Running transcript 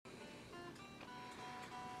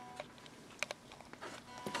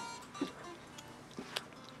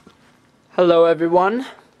Hello, everyone.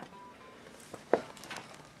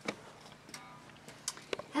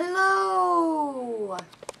 Hello!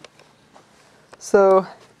 So,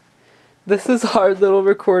 this is our little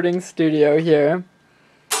recording studio here.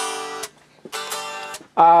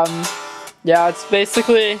 Yeah, it's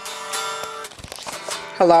basically...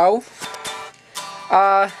 Hello?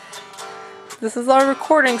 This is our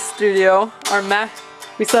recording studio.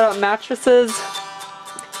 We set up mattresses,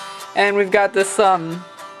 and we've got this,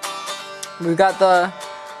 we've got the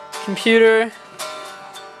computer,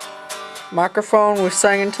 microphone. We're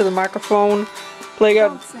sang into the microphone, play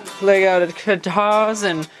out the guitars,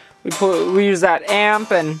 and we use that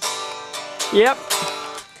amp, and yep.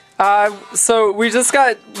 So we just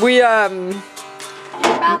got You're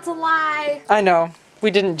about to lie. I know we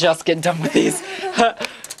didn't just get done with these.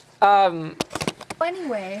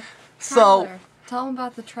 Anyway, So Tyler, tell them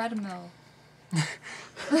about the treadmill.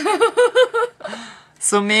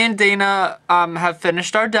 So me and Dana have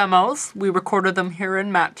finished our demos. We recorded them here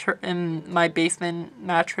in my basement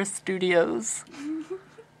mattress studios.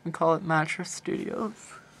 We call it mattress studios.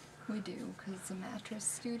 We do, because it's a mattress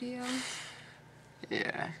studio.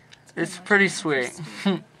 Yeah, it's pretty sweet.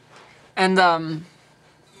 And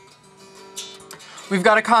we've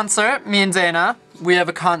got a concert, me and Dana. We have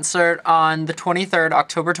a concert on the 23rd,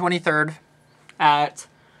 October 23rd at...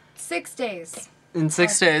 6 days. In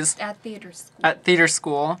 6 days. At Theatrescool. At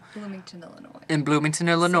Theatrescool. Bloomington, Illinois. In Bloomington,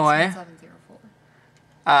 Illinois.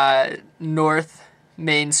 61704. North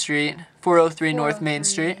Main Street. 403 North Main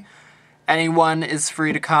Street. Anyone is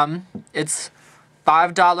free to come. It's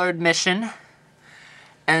 $5 admission.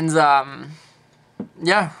 And,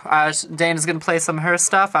 yeah, Dana's gonna play some of her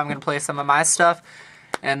stuff. I'm gonna play some of my stuff.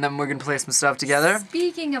 And then we're gonna play some stuff together.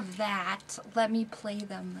 Speaking of that, let me play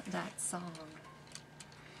them that song.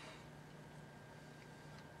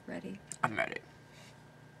 Ready? I'm ready.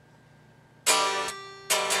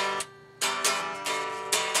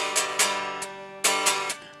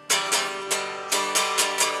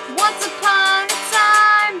 Once upon a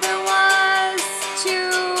time, there was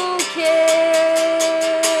 2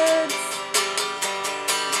 kids.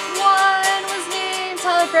 One was named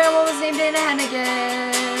Tyler Foehr, one was named Danah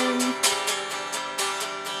Heneghan.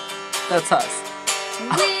 That's us.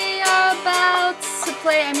 We are about to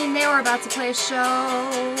play, they were about to play a show.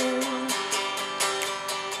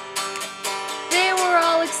 They were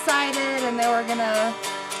all excited and they were gonna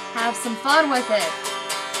have some fun with it.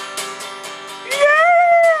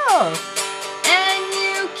 Yeah! And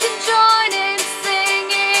you can join in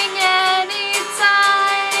singing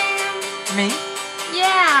anytime. Me?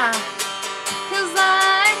 Yeah, 'cause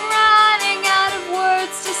I'm running out of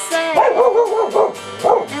words to say.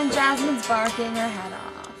 And Jasmine's barking her head off.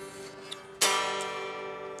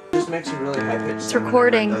 It just makes a really high pitched sound. It's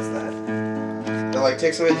recording. It does that. It like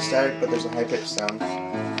takes away the static, but there's a high pitched sound.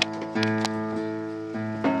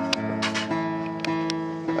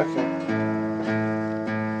 Okay.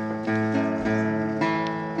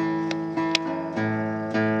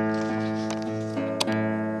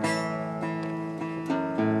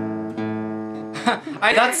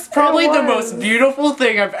 That's probably the most beautiful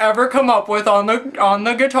thing I've ever come up with on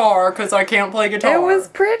the guitar, because I can't play guitar. It was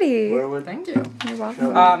pretty. Where would Thank you. You're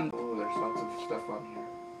welcome. oh, there's lots of stuff on here.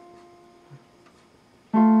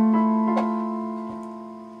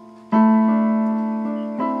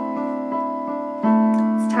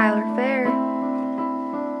 It's Tyler Foehr.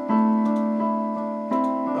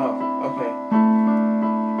 Oh,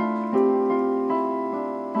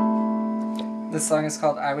 okay. This song is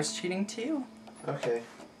called I Was Cheating to You. Okay.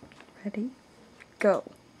 Ready? Go.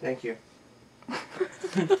 Thank you. I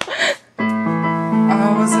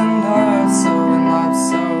was in love, so in love,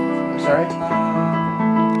 so I'm sorry? in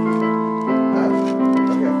love.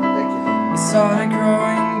 Okay, thank you. We started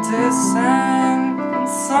growing distant, and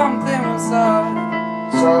something was up.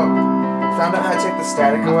 So, found out how to take the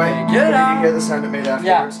static away. Okay, get Did out. you hear the sound it made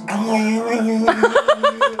afterwards? Well,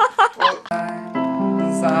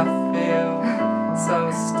 Cause I feel so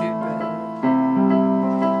stupid.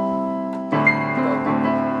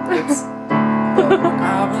 it's I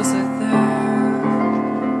was with him.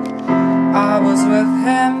 I was with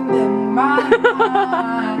him in my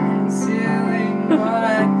mind, feeling what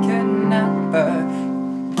I could never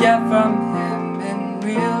get from him in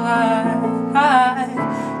real life.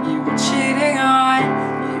 You were cheating on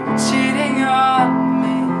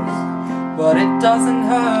me, but it doesn't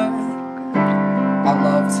hurt. I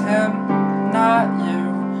loved him, not you.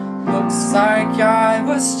 Looks like I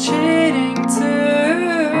was cheating too.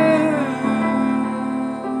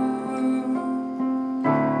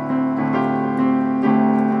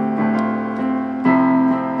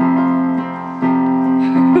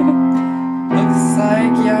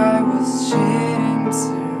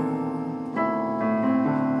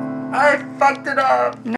 fucked it up.